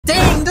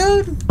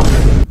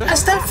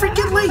That's that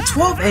freaking late.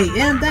 12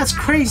 a.m. That's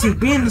crazy.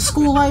 Being in the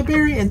school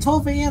library and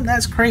 12 a.m.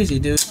 That's crazy,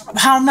 dude.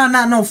 How am I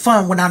not no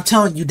fun when I'm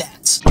telling you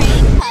that?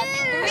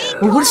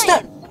 What is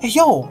that? Hey,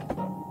 yo.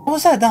 What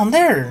was that down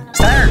there? Is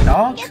that our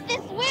dog?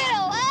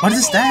 What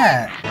is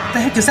that? What the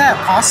heck is that?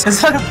 Possum?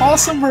 Is that a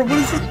possum or what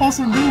is this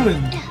possum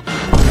doing?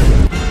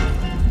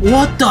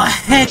 What the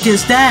heck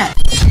is that?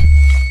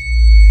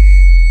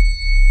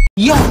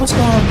 Yo, what's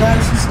going on,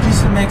 guys? This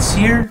is GCMX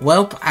here.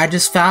 Well, I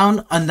just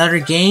found another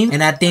game,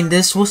 and I think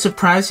this will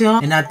surprise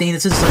y'all, and I think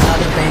this is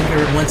another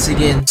banger once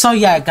again. So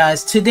yeah,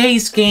 guys,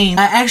 today's game,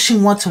 I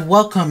actually want to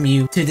welcome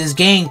you to this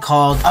game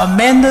called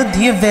Amada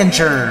the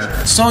Avenger.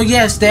 So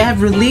yes, they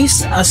have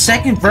released a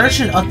second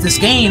version of this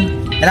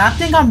game, and I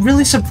think I'm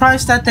really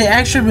surprised that they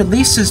actually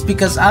released this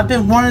because I've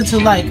been wanting to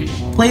like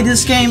play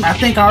this game. I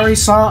think I already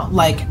saw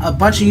like a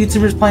bunch of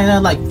YouTubers playing it,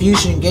 like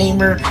Fusion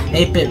Gamer,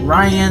 8-Bit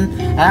Ryan,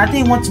 and I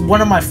think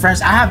one of my friends.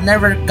 I have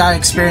never got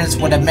experience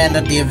with Amada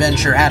the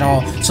Avenger at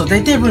all, so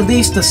they did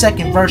release the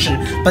second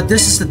version, but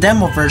this is the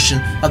demo version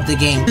of the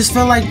game. I just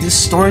feel like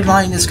this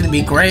storyline is gonna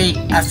be great.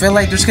 I feel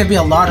like there's gonna be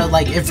a lot of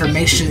like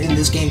information in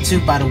this game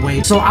too, by the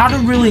way, so I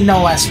don't really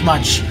know as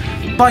much.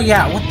 But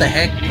yeah, what the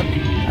heck?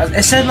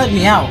 It said let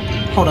me out.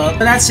 Hold up.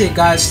 But that's it,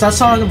 guys.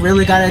 That's all I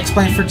really gotta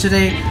explain for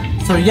today.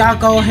 So y'all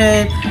go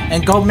ahead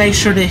and go make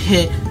sure to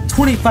hit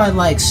 25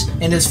 likes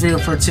in this video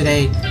for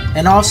today.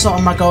 And also,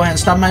 I'm gonna go ahead and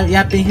stop my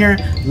yapping here.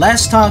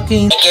 Less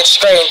talking. And get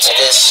straight into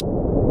this.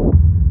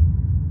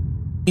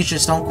 You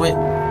just don't quit.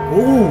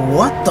 Oh,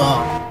 what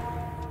the?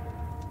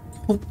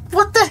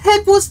 What the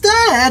heck was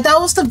that? That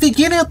was the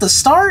beginning of the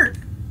start?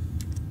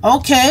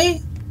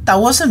 Okay. That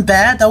wasn't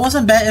bad. That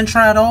wasn't bad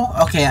intro at all.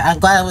 Okay, I'm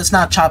glad it was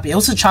not choppy. It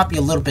was choppy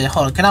a little bit.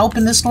 Hold on. Can I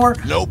open this door?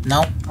 Nope.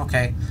 No?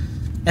 Okay.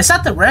 Is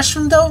that the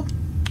restroom though?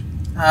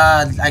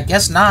 I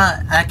guess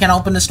not. I can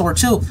open this door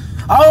too.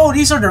 Oh,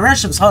 these are the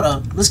restrooms. Hold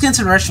up. Let's get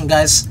into the restroom,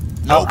 guys.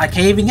 Nope. Oh, I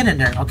can't even get in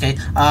there. Okay.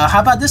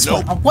 How about this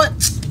one? Oh, what?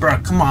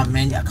 Bruh, come on,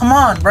 man. Yeah, come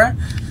on, bruh.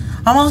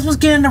 I'm supposed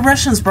to get in the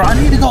restrooms, bro.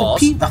 I need to go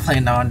pee. I'm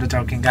playing no, I'm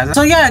joking, guys.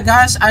 So yeah,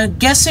 guys, I'm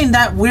guessing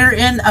that we're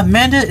in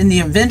Amada in the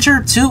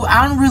Avenger 2.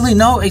 I don't really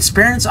know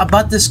experience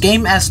about this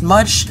game as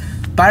much,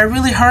 but I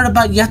really heard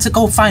about you have to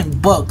go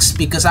find books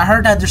because I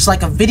heard that there's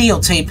like a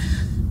videotape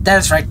that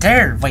is right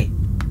there. Wait,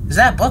 is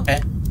that a book?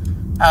 Okay.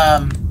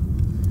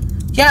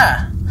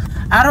 Yeah.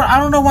 I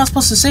don't know what I'm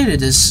supposed to say to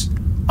this.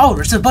 Oh,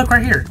 there's a book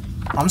right here.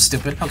 I'm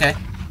stupid. Okay.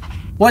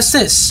 What's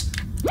this?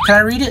 Can I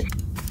read it?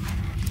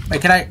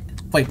 Wait, can I?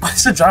 Wait,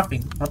 what's it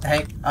dropping? What the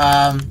heck?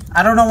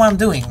 I don't know what I'm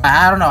doing.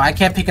 I don't know. I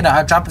can't pick it up.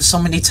 I dropped it so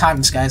many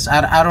times, guys.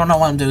 I don't know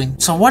what I'm doing.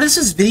 So what is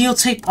this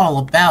videotape all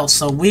about?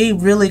 So we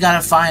really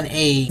gotta find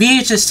a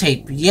VHS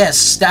tape.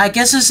 Yes. I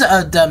guess it's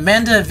the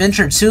Amada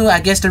Adventure 2. I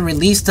guess they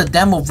released the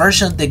demo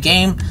version of the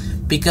game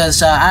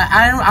because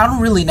I don't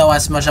really know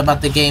as much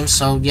about the game.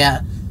 So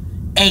yeah.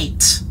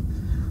 8.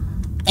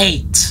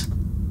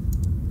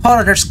 Hold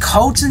on, there's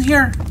codes in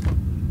here?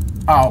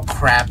 Oh,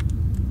 crap.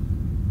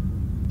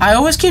 I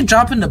always keep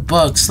dropping the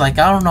books, like,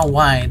 I don't know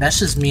why. That's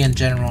just me in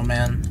general,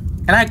 man.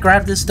 Can I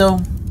grab this, though?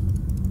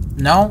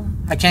 No?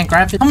 I can't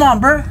grab it? Come on,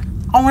 bro.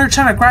 I'm really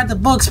trying to grab the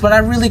books, but I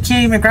really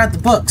can't even grab the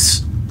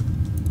books.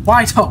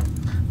 Why, though?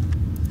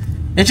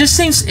 It just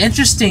seems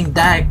interesting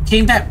that I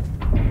came back...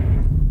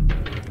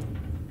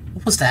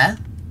 What was that?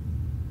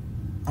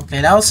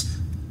 Okay, that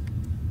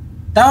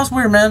was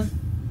weird, man.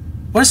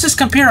 What is this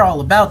computer all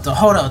about, though?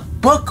 Hold on.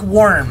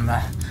 Bookworm.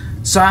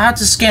 So I have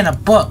to scan a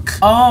book.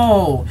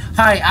 Oh,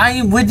 hi, I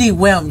am Whitney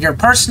Wilm, your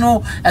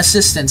personal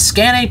assistant.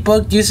 Scan a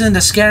book using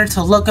the scanner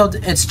to look up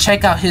its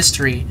checkout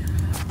history.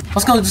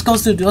 Let's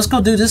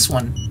go do this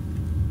one.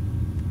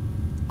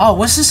 Oh,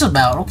 what's this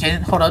about? Okay,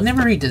 hold on, let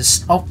me read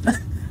this. Oh,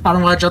 I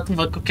don't want to drop the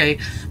book. Okay,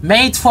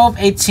 May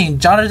 12/18,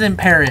 Jonathan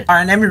Parrott. All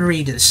right, let me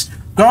read this.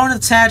 Growing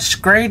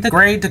attached, grade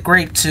to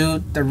grade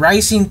 2, the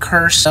rising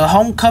curse, the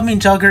homecoming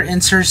jogger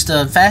enters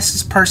the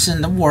fastest person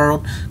in the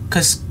world,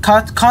 cause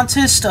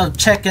contest of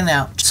checking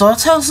out. So it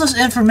tells us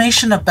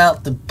information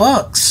about the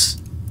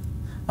books.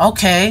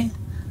 Okay.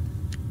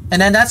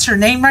 And then that's her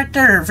name right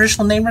there, her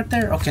official name right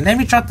there. Okay, let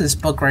me drop this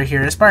book right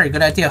here. It's probably a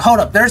good idea. Hold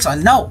up, there's a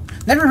note.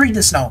 Let me read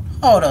this note.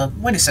 Hold up,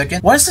 wait a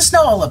second. What is this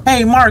note all about?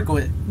 Hey,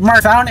 Margaret.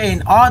 Mark found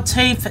an odd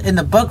tape in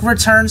the book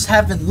returns.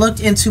 Haven't looked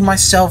into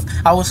myself.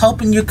 I was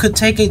hoping you could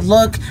take a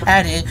look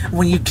at it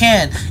when you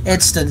can.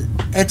 It's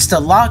the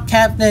lock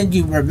cabinet.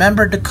 You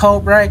remember the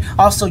code, right?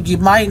 Also, you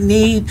might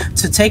need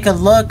to take a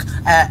look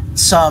at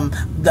some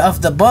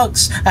of the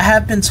books. I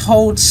have been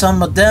told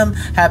some of them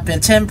have been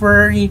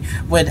temporary.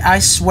 I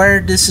swear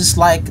this is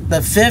like the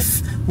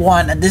 5th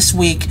one this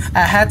week.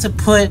 I had to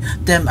put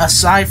them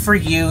aside for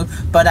you,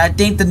 but I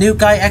think the new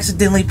guy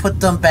accidentally put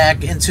them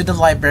back into the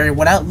library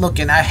without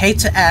looking. I hate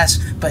to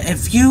ask, but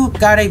if you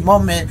got a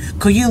moment,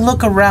 could you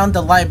look around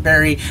the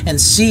library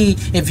and see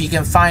if you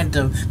can find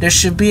them? There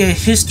should be a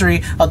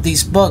history of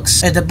these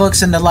books and the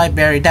books in the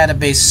library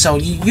database, so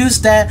you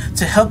use that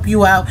to help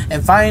you out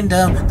and find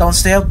them. Don't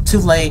stay up too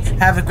late.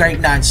 Have a great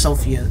night,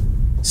 Sophie.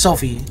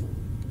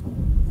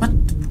 What,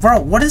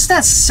 bro? What is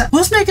that?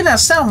 Who's making that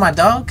sound, my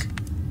dog?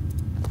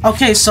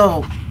 Okay,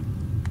 so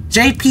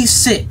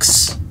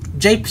JP6.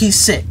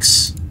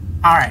 JP6.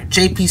 Alright,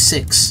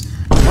 JP6.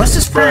 What's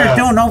this printer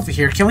doing over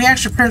here? Can we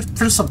actually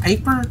print some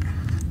paper?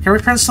 Can we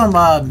print some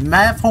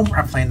math homework?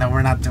 I'm playing. No,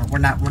 we're not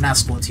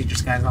school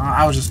teachers, guys.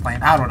 I was just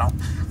playing. I don't know.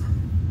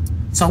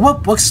 So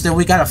what books do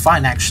we gotta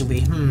find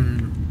actually?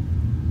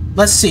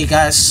 Let's see,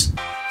 guys.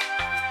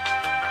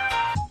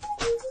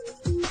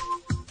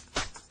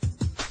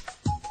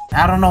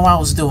 I don't know what I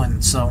was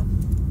doing, so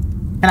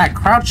can I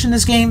crouch in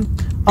this game?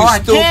 Oh, I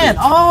can!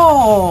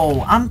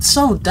 Oh! I'm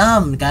so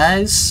dumb,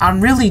 guys.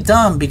 I'm really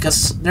dumb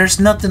because there's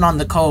nothing on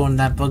the code in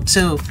that book,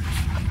 too.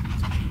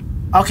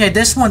 Okay,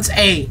 this one's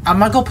A. I'm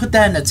gonna go put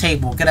that in the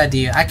table. Good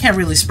idea. I can't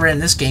really sprint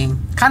in this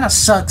game. Kinda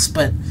sucks,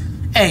 but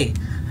hey.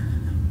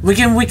 We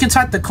can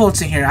type the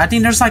codes in here. I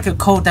think there's like a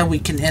code that we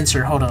can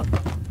enter. Hold up.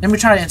 Let me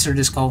try to enter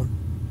this code.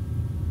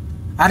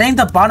 I think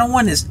the bottom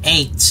one is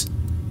 8.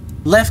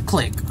 Left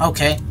click.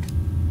 Okay.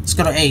 Let's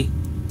go to 8.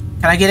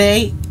 Can I get an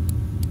 8?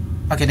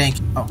 Okay, thank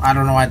you. Oh, I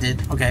don't know what I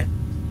did. Okay.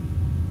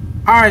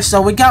 Alright,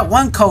 so we got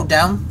one code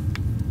down.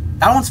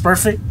 That one's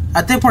perfect.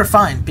 I think we're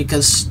fine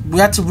because we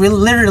have to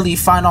literally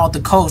find all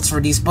the codes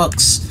for these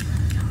books.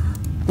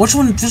 Which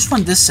one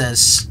this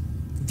says?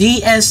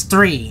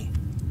 DS3.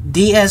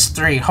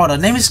 DS3. Hold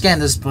on, let me scan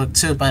this book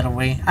too, by the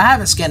way. I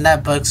haven't scanned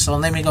that book, so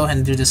let me go ahead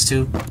and do this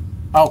too.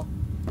 Oh.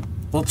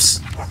 Whoops.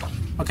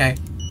 Okay.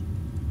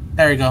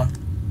 There we go.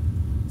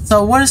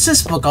 So what is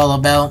this book all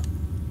about?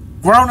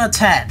 Grown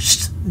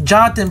Attached.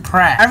 Jonathan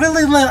Pratt. I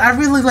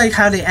really like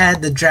how they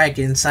add the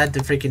dragon inside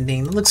the freaking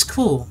thing. It looks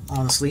cool,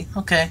 honestly.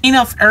 Okay. Queen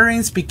of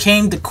Earrings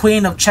became the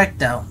Queen of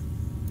Checked Out.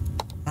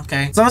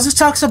 Okay. So it just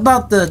talks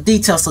about the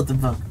details of the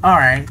book.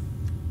 Alright.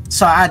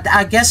 So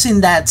I'm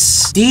guessing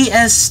that's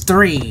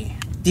DS3.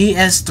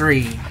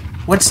 DS3.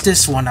 What's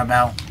this one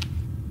about?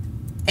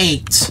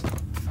 8.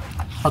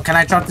 Oh, can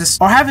I drop this?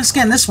 Or I haven't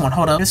scanned this one.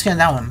 Hold up. Let me scan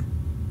that one.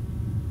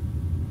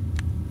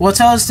 Will it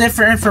tell us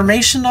different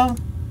information though?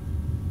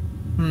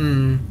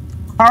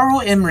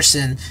 Carl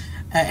Emerson.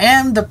 I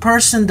am the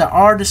person, the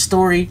art, the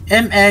story.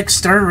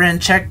 MX,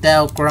 Thurin, checked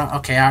out, grown.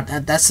 Okay,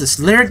 that's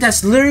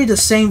literally the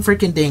same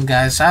freaking thing,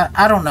 guys.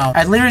 I don't know.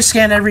 I literally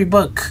scanned every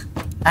book.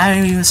 I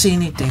haven't even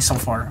seen anything so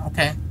far.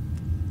 Okay.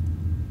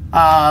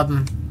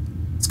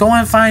 Let's go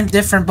and find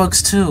different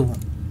books too.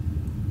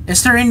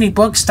 Is there any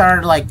books that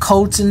are like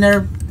codes in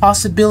there?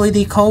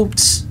 Possibility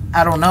codes?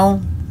 I don't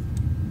know.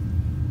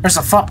 There's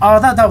a phone. Oh,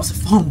 that was a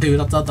phone, dude.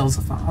 I thought that was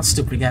a phone. I'm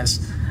stupid, guys.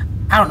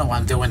 I don't know what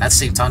I'm doing. That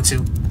saved time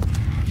too.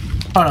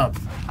 Hold up.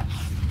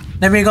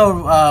 Let me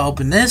go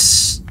open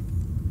this.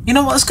 You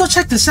know what? Let's go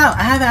check this out.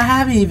 I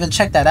haven't even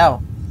checked that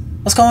out.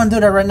 Let's go and do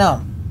that right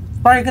now.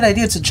 Probably a good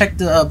idea to check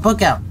the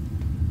book out.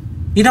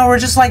 You know, we're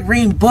just like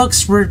reading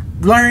books. We're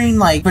learning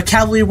like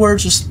vocabulary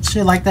words or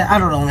shit like that. I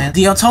don't know, man.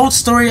 The untold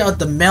story of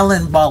the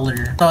melon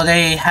baller. So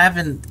they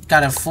haven't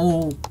got a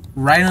full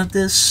right of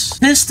this.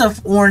 Fist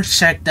of Orange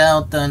checked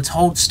out. The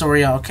untold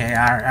story. Okay,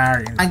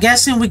 I'm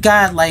guessing we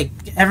got like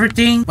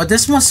everything. But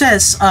this one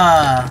says,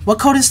 what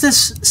code is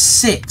this?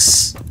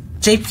 6.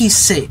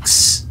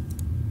 JP6.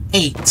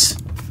 8.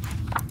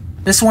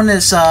 This one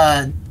is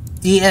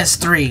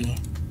DS3.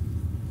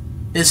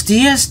 Is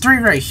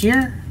DS3 right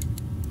here?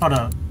 Hold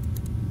up.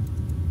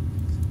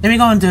 Let me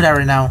go and do that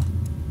right now.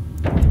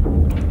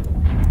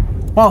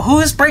 Well, who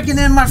is breaking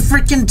in my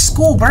freaking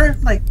school, bro?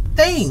 Like,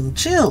 dang,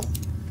 chill.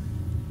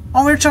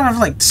 Oh, we're trying to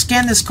like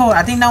scan this code.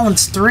 I think that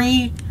one's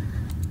 3.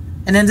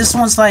 And then this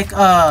one's like,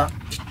 can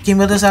you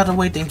move this out of the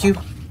way? Thank you.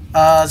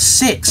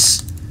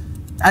 6.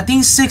 I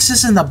think 6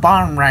 is in the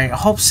bottom right. I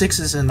hope 6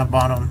 is in the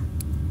bottom.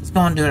 Let's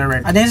go and do that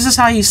right. I think this is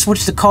how you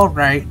switch the code,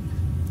 right?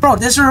 Bro,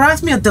 this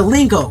reminds me of the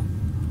lingo.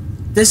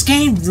 This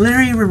game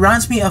literally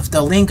reminds me of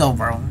the lingo,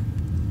 bro.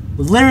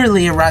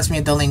 Literally reminds me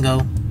of the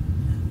lingo.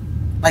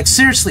 Like,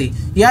 seriously.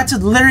 You have to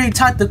literally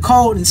type the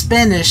code in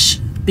Spanish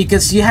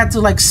because you have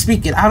to, like,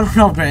 speak it. I don't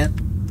know, man.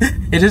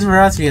 It just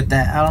reminds me of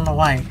that. I don't know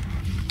why.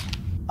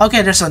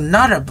 Okay, there's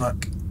another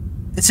book.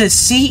 It says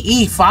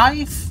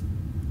CE5?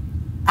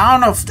 I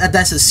don't know if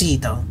that's a C,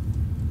 though.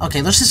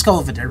 Okay, let's just go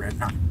over there right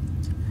now.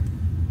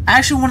 I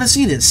actually want to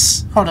see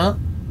this. Hold up.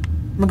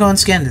 I'm gonna go and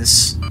scan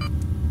this.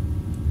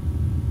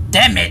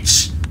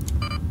 Damage!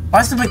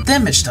 Why is the book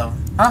damaged, though?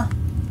 Huh?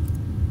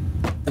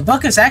 The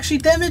book is actually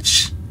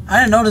damaged? I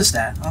didn't notice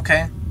that.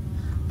 Okay.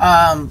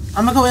 I'm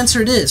gonna go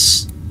enter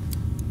this.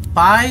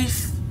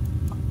 5.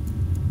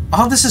 I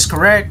hope this is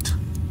correct.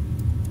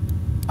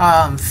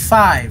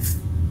 5.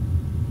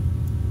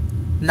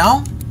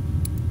 No?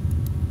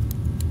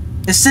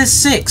 It says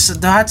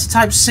 6. I have to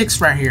type 6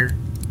 right here.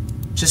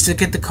 Just to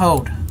get the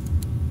code.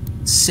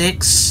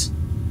 6.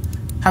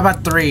 How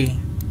about 3?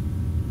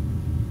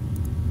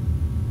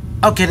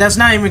 Okay, that's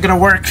not even gonna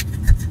work.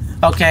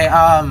 Okay,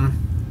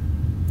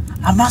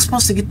 I'm not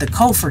supposed to get the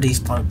code for these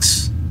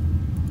books.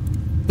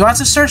 Do I have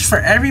to search for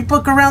every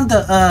book around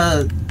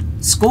the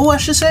school, I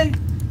should say?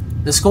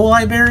 The school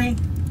library?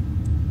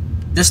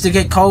 Just to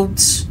get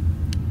codes?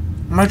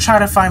 I'm gonna try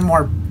to find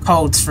more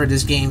codes for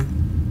this game.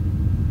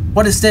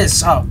 What is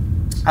this? Oh,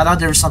 I thought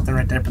there was something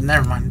right there, but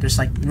never mind. There's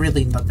like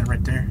really nothing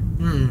right there.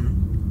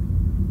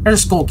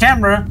 There's a school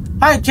camera.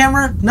 Hi,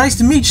 camera. Nice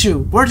to meet you.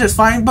 We're just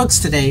finding books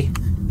today.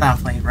 Not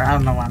playing, bro. I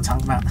don't know what I'm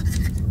talking about.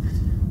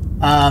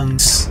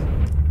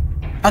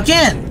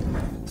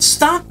 Again,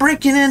 stop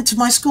breaking into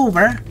my school,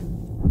 bro.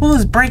 Who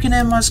is breaking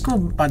in my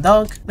school, my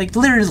dog? Like,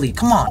 literally,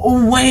 come on.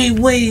 Oh, wait.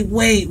 Wait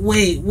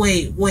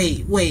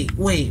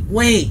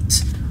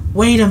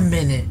a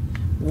minute.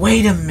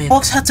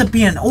 Books have to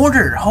be in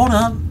order. Hold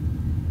up.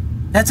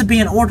 They have to be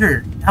in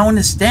order. That one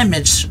is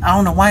damaged. I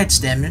don't know why it's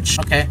damaged.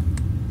 Okay.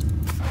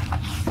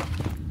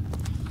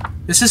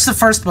 This is the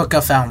first book I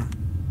found.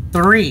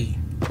 3.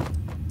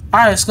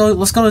 Alright,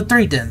 let's go to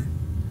 3 then.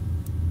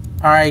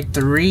 Alright,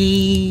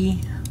 3.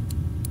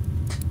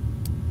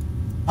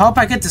 I hope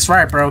I get this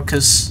right, bro,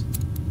 cause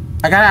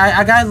I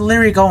gotta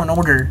literally go in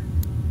order.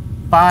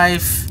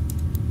 5,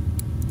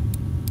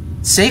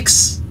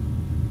 6?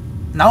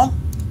 No?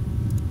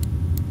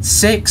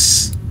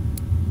 6,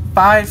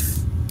 5,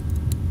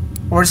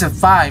 or is it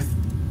 5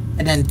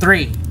 and then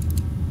 3?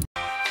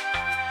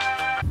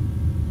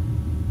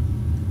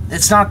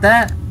 It's not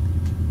that.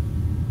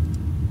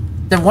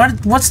 Then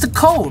what's the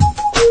code?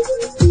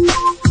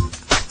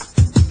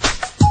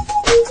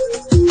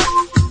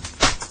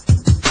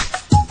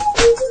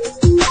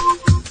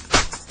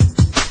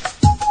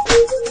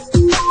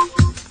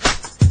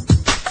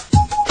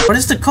 What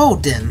is the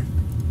code then?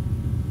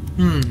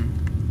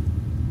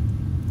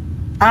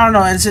 I don't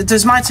know.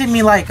 This might take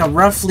me like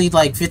roughly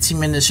like 15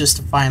 minutes just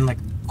to find like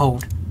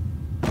code.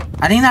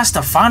 I think that's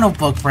the final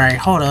book, right?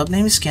 Hold up,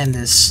 let me scan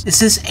this. It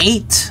says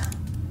 8.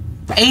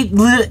 8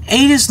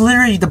 is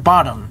literally the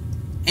bottom.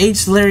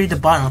 8's literally the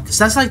bottom, because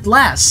that's like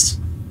last.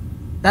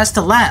 That's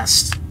the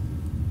last.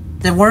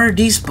 Then where are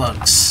these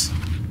books?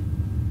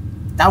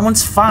 That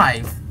one's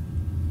 5.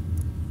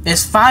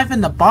 Is 5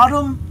 in the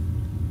bottom?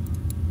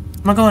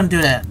 I'm gonna go and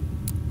do that.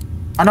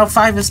 I know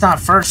 5 is not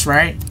first,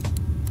 right?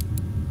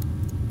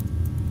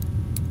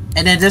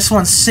 And then this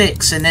one's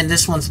 6, and then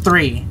this one's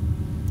 3.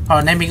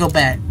 Oh, let me go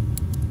back.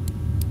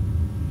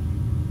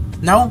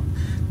 No?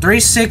 3,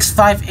 6,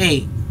 5,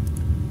 8.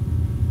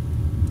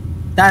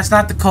 That's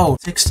not the code.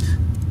 6.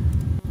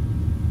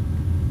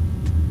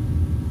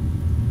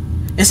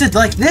 Is it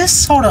like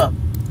this? Hold up.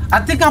 I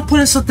think I'm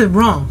putting something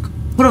wrong.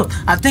 Hold up.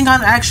 I think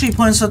I'm actually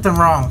putting something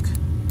wrong.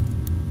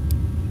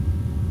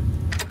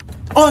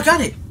 Oh, I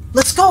got it.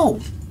 Let's go.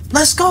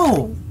 Let's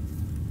go.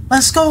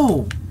 Let's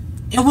go.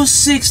 It was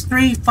 6,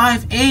 3,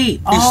 5,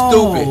 8. Oh,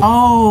 stupid.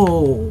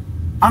 Oh.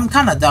 I'm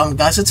kind of dumb,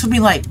 guys. It took me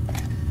like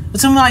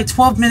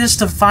 12 minutes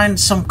to find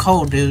some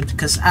code, dude,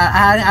 because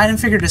I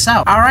didn't figure this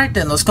out. Alright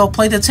then, let's go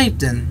play the tape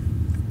then.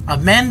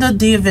 Amanda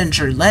the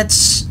Avenger,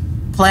 let's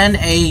plan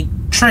a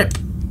trip.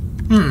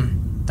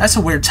 That's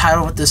a weird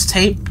title with this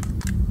tape.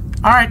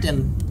 Alright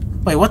then.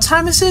 Wait, what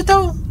time is it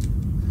though?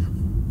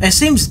 It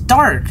seems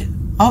dark.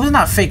 Oh, it's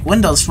not fake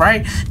windows,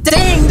 right?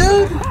 Dang,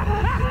 dude!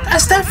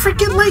 That's that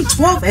freaking late.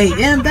 12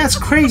 a.m. That's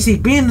crazy.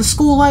 Being in the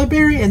school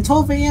library and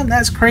 12 a.m.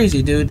 That's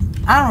crazy, dude.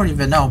 I don't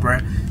even know, bro.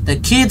 The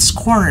Kids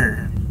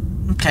Corner.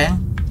 Okay.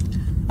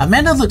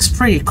 Amanda looks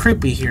pretty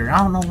creepy here. I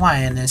don't know why,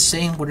 and then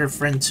same with her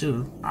friend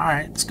too.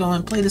 Alright, let's go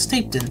and play this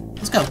tape then.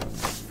 Let's go.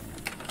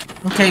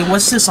 Okay,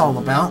 what's this all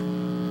about?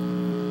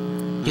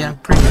 Yeah,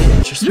 pretty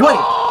interesting. Wait!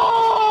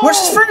 Where's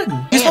his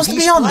friend? He's supposed to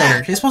be on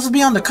there. He's supposed to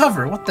be on the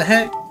cover. What the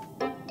heck?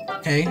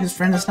 Okay, his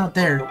friend is not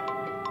there.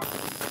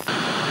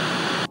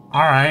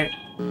 Alright.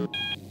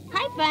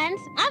 Hi friends,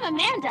 I'm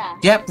Amanda.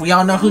 Yep, we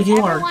all know who you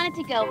are. Wanted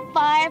to go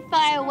far,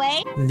 far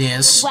away?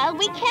 Yes. Well,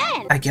 we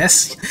can. I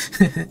guess.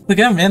 Look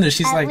at Amanda,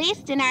 she's like... At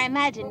least in our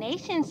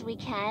imaginations we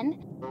can.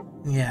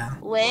 Yeah.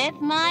 With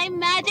my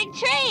magic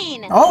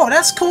train. Oh,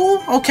 that's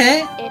cool.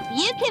 Okay. If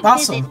you could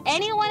awesome. visit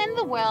anyone in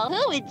the world,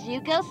 who would you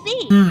go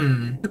see?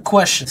 Good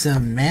question. Is it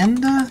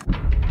Amanda?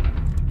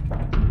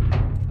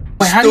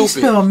 Wait, how do you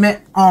spell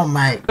Amanda? Oh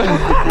my...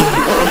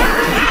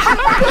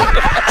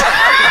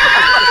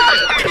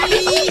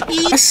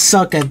 I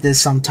suck at this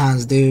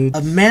sometimes, dude.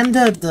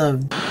 Amanda the...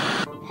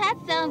 That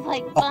sounds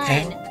like fun.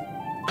 Okay.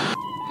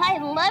 I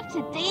love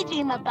to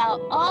daydream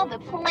about all the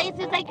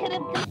places I could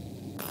have gone.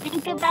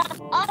 Think about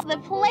all the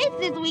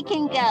places we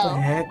can go. What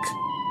the heck?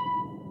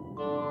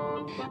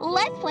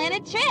 Let's plan a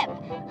trip.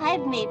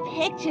 I've made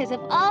pictures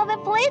of all the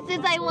places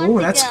I want to go.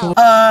 Oh, that's cool.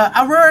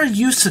 Aurora,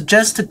 you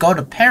suggest to go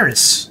to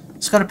Paris.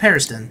 Let's go to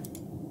Paris then.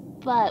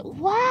 But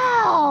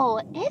wow,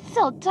 it's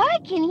so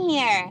dark in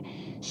here.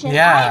 Should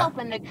I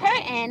open the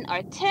curtain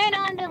or turn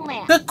on the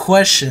lamp? Good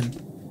question.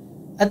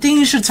 I think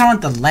you should turn on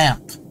the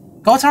lamp.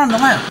 Go turn on the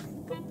lamp.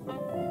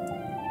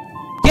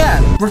 Yeah,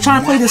 we're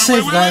trying to play this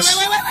safe, guys.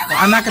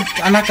 I'm not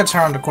gonna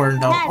turn on the curtain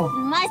though. That's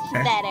much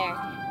better.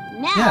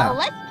 Now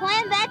let's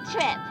plan that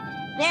trip.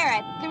 There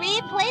are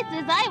 3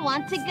 places I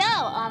want to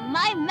go on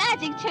my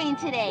magic train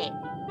today.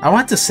 I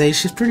want to say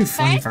she's pretty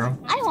funny, First, bro.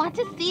 I want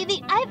to see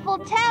the Eiffel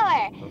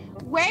Tower.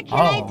 Where can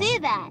I do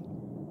that?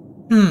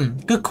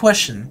 Good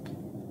question.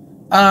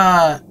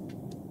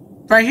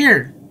 Right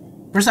here.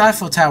 Where's the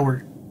Eiffel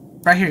Tower?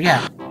 Right here,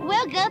 yeah.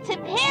 We'll go to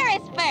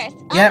Paris first.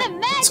 Yep, on the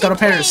magic let's go to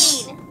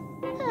Paris. train.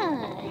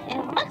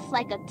 It looks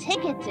like a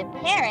ticket to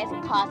Paris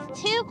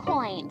costs 2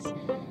 coins.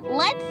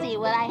 Let's see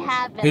what I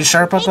have in Are you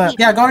sure about that?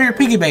 Yeah, go to your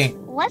piggy bank.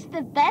 What's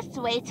the best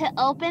way to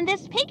open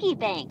this piggy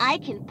bank? I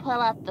can pull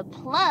out the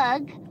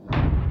plug,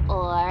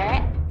 or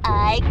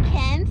I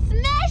can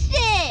smash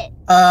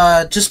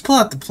it! Just pull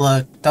out the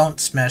plug. Don't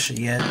smash it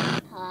yet.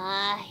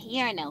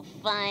 You're no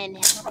fun.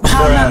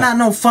 How am I not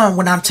no fun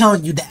when I'm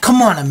telling you that?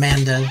 Come on,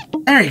 Amanda.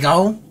 There you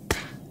go.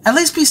 At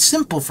least be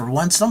simple for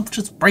once. Don't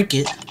just break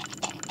it.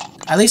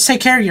 At least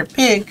take care of your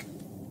pig.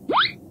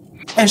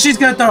 And she's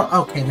gonna throw...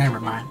 Okay,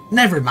 never mind.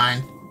 Never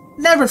mind.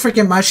 Never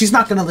freaking mind. She's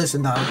not gonna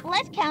listen, though.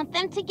 Let's count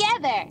them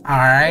together.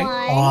 Alright.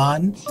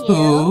 1,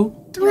 2,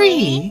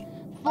 3,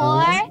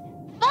 4,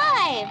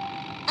 5.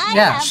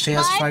 Yeah, she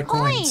has 5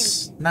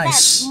 coins.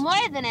 Nice. That's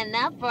more than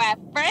enough for our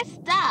first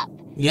stop.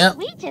 Yep.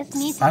 We just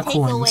need to take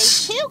away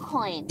 2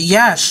 coins.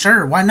 Yeah,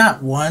 sure. Why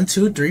not? 1,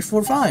 2, 3,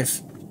 4,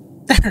 5.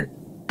 There.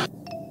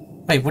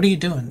 Wait, what are you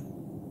doing?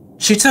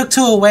 She took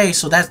 2 away,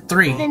 so that's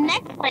 3. The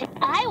next place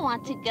I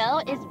want to go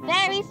is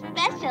very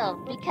special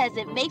because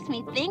it makes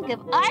me think of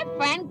our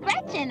friend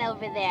Gretchen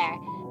over there.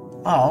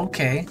 Oh,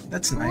 okay.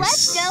 That's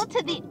nice. Let's go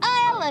to the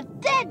Isle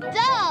of Dead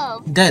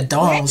Dolls. Dead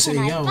Dolls? Where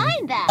can I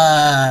find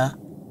that?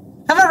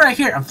 How about right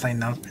here? I'm playing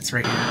no. It's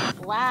right here.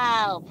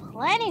 Wow,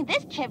 planning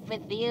this trip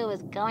with you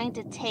is going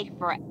to take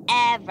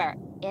forever,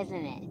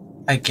 isn't it?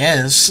 I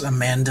guess,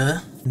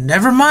 Amanda.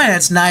 Never mind,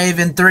 it's not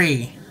even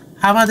 3.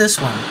 How about this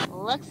one?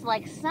 Looks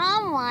like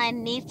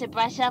someone needs to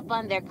brush up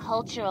on their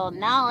cultural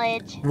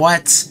knowledge.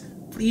 What?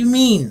 What do you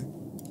mean?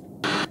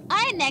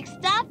 Our next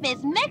stop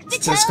is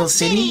Mexico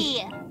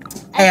City?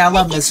 Hey, I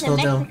love Mexico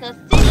though.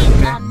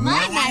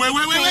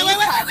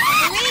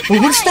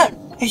 Wait. What's that?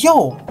 Hey,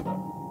 yo!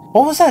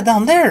 What was that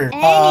down there?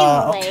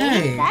 Anyway,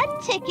 okay. That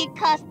ticket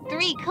cost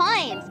 3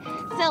 coins,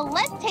 so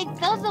let's take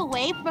those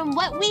away from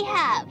what we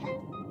have.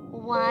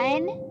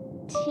 1,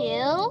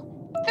 2,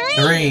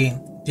 3. 3.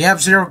 You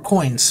have 0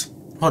 coins.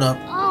 Hold up.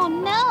 Oh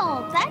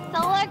no, that's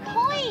all our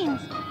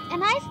coins.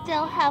 And I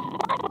still have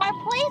one more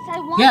place I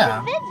want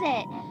to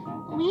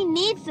visit. We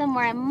need some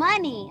more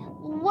money.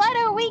 What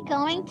are we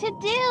going to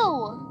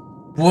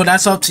do? Well,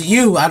 that's up to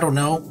you. I don't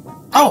know.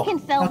 Oh, I can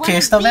sell okay,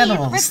 one stuffed of these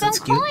animals. for some That's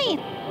cute.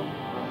 coins.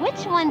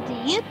 Which one do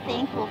you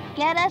think will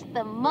get us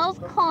the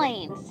most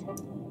coins?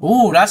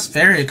 Ooh, that's a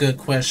very good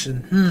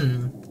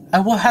question. I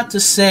will have to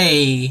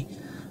say,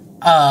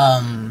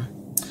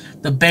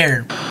 the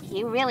bear.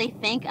 You really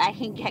think I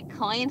can get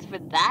coins for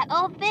that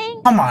old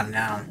thing? Come on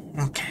now.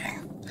 Okay.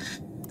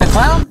 The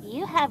clown?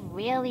 You have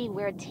really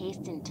weird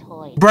taste in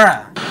toys.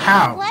 Bruh,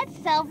 how? What's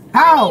so funny,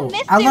 How?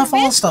 Mr. I love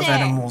all Rooster? stuffed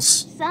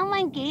animals.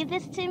 Someone gave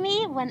this to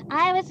me when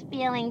I was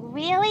feeling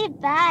really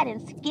bad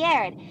and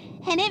scared,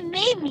 and it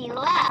made me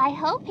laugh. I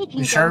hope he can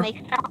You sure?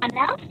 make someone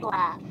else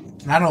laugh.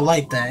 I don't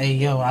like that. Hey,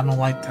 yo, I don't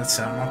like that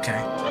sound.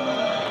 Okay.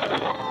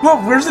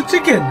 Whoa, where's the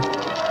chicken?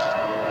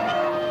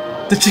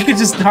 The chicken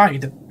just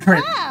died.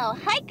 Wow,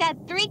 I got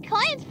 3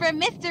 coins for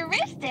Mr.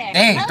 Rooster.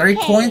 Dang, 3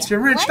 coins? You're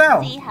rich now.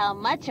 Let's see how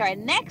much our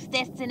next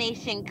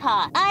destination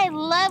costs. I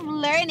love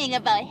learning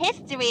about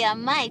history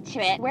on my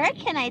trip. Where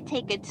can I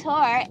take a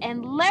tour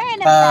and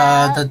learn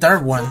about the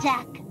third one.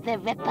 Jack the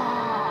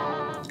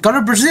Ripper? Go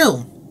to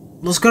Brazil.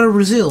 Let's go to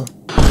Brazil.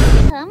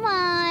 Come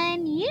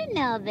on, you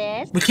know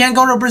this. We can't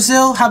go to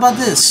Brazil? How about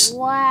this?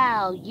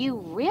 Wow, you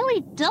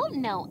really don't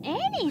know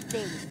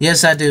anything.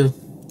 Yes, I do.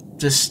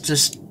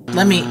 Just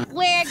let me...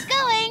 We're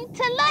going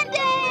to London!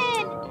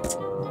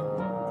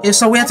 Yeah,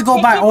 so we have to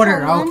go by order.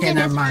 Ticket to Okay, London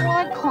never is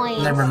mind. 4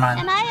 coins, Never mind.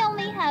 And I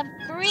only have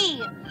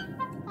 3.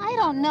 I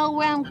don't know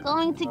where I'm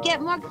going to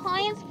get more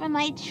coins for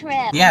my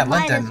trip. Yeah,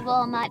 Might London. as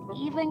well not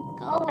even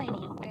go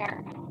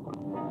anywhere.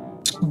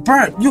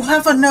 Bert, you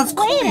have enough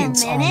Wait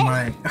coins. a minute. Oh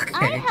my... Okay,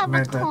 I have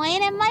a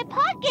coin in my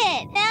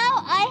pocket.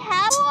 Now I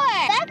have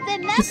 4. That's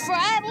enough for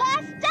our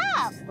last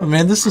stop. Oh,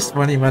 man, this is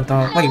funny, my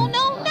dog. Wait, No,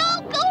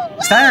 go away.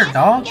 is that our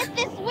dog? Get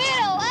this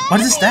weirdo out What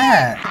of is here.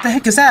 that? What the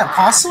heck is that? A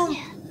possum?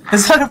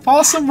 Is that a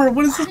possum, or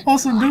what is this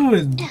possum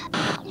doing?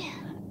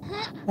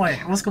 Wait,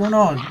 what's going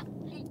on?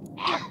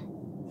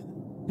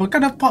 What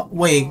kind of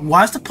wait,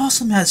 why is the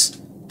possum has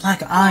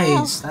black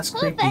eyes? That's Who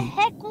creepy. the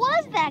heck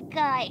was that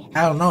guy?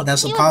 I don't know,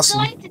 that's a He was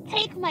possum. going to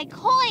take my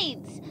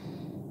coins.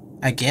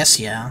 I guess,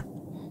 yeah.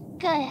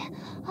 Good.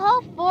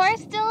 All 4 are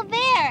still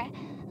there.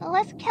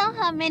 Let's count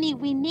how many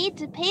we need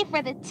to pay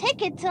for the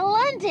ticket to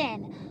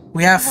London.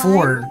 We have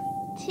 4.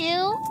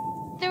 2,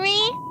 3,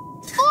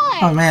 4.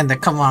 Oh man,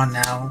 come on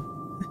now.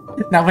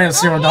 Now we have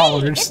 $0.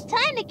 Hey, it's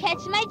time to catch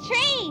my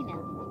train.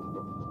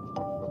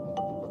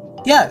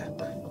 Yeah.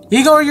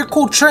 You go on your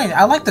cool train.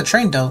 I like the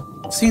train though.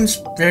 Seems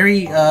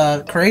very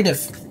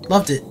creative.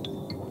 Loved it.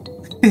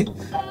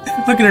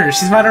 Look at her.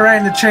 She's about to ride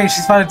in the train.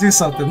 She's about to do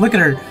something. Look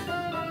at her.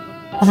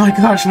 Oh my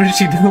gosh, what is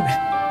she doing?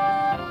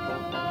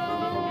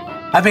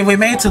 I mean, we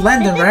made it to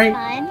London, right?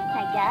 Fun,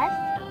 I guess.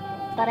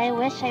 But I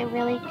wish I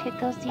really could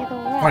go see the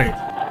world. Wait.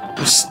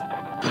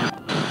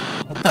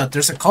 What the?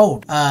 There's a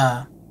code.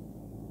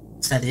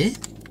 Is that it?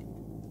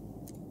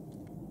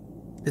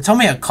 They told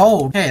me a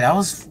code. Hey, that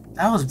was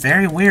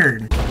very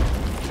weird.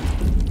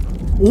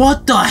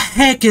 What the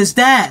heck is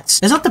that?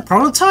 Is that the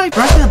prototype?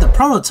 Right, the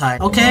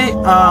prototype. Okay,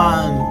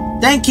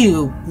 Thank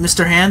you,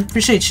 Mr. Hand.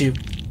 Appreciate you.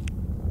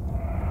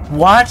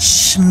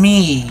 Watch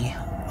me.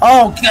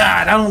 Oh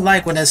god, I don't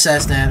like when it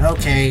says that.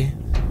 Okay.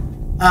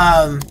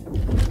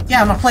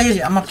 Yeah, I'm gonna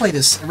play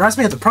this. It reminds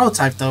me of the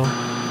prototype though.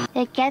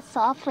 It gets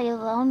awfully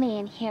lonely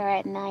in here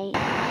at night.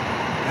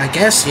 I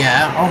guess,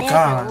 yeah. Oh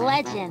god. There's a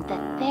legend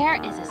that there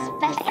is a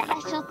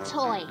special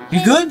toy.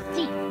 You good?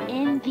 Deep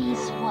in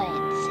these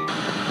woods.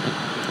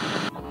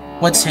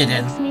 What's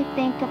hidden? Makes me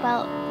think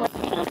about what...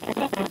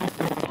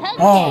 Okay,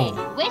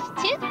 oh. Which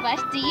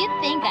toothbrush do you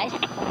think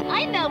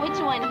I know which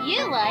one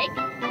you like.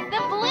 The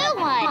blue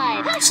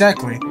one.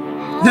 Exactly.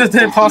 That's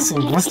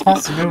impossible. What's the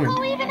possum doing?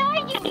 Who even are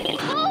you?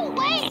 Oh,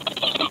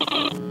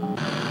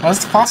 wait.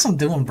 What's the possum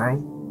doing, bro?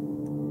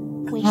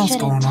 We What's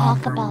shouldn't going talk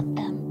on, bro? about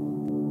them.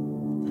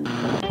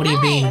 What do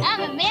you mean?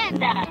 I'm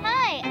Amanda.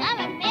 Hi, I'm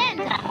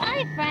Amanda.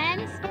 Hi,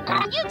 friends.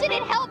 You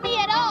didn't help me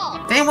at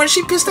all. Damn, what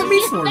she pissed at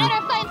me for?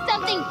 Better find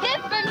something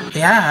different.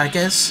 Yeah, I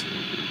guess.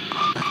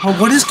 Oh,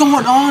 what is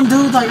going on,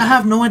 dude? Like, I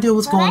have no idea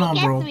what's going on,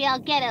 bro. I guess we all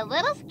get a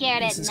little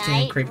scared This at is getting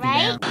night, creepy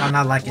right? now. I'm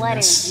not liking What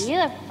this. are you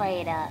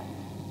afraid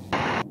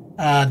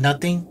of?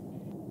 Nothing.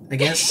 I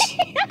guess.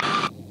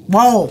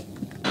 Whoa!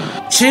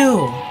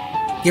 Chill!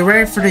 Get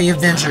ready for the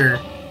adventure.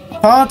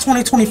 Fall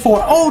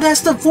 2024. Oh,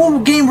 that's the full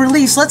game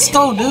release. Let's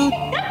go, dude.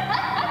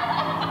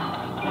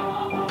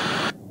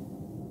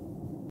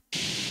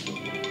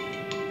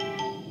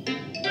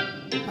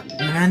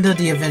 Amanda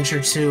the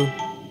Adventure 2.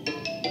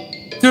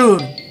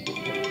 Dude!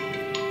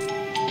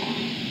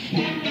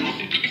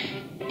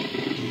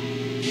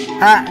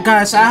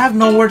 Guys, I have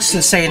no words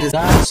to say this.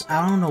 Guys,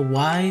 I don't know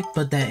why,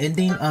 but the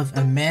ending of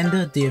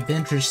Amanda the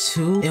Adventures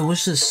 2, it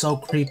was just so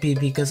creepy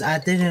because I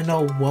didn't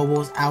know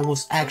what I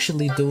was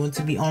actually doing,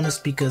 to be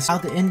honest, because how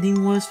the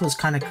ending was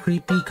kind of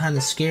creepy, kind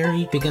of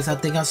scary, because I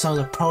think I saw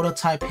the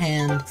prototype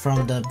hand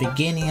from the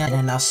beginning, and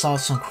then I saw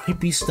some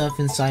creepy stuff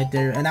inside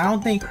there, and I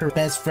don't think her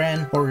best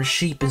friend or her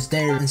sheep is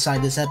there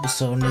inside this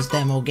episode in this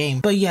demo game.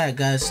 But yeah,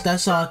 guys,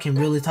 that's all I can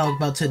really talk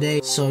about today,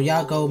 so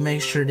y'all go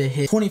make sure to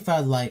hit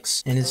 25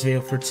 likes in this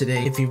video for today.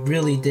 If you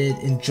really did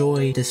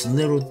enjoy this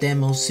little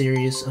demo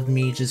series of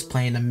me just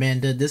playing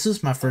Amanda, this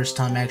is my first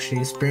time actually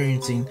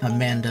experiencing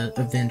Amanda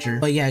Avenger.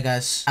 But yeah,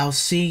 guys, I'll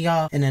see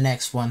y'all in the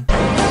next one.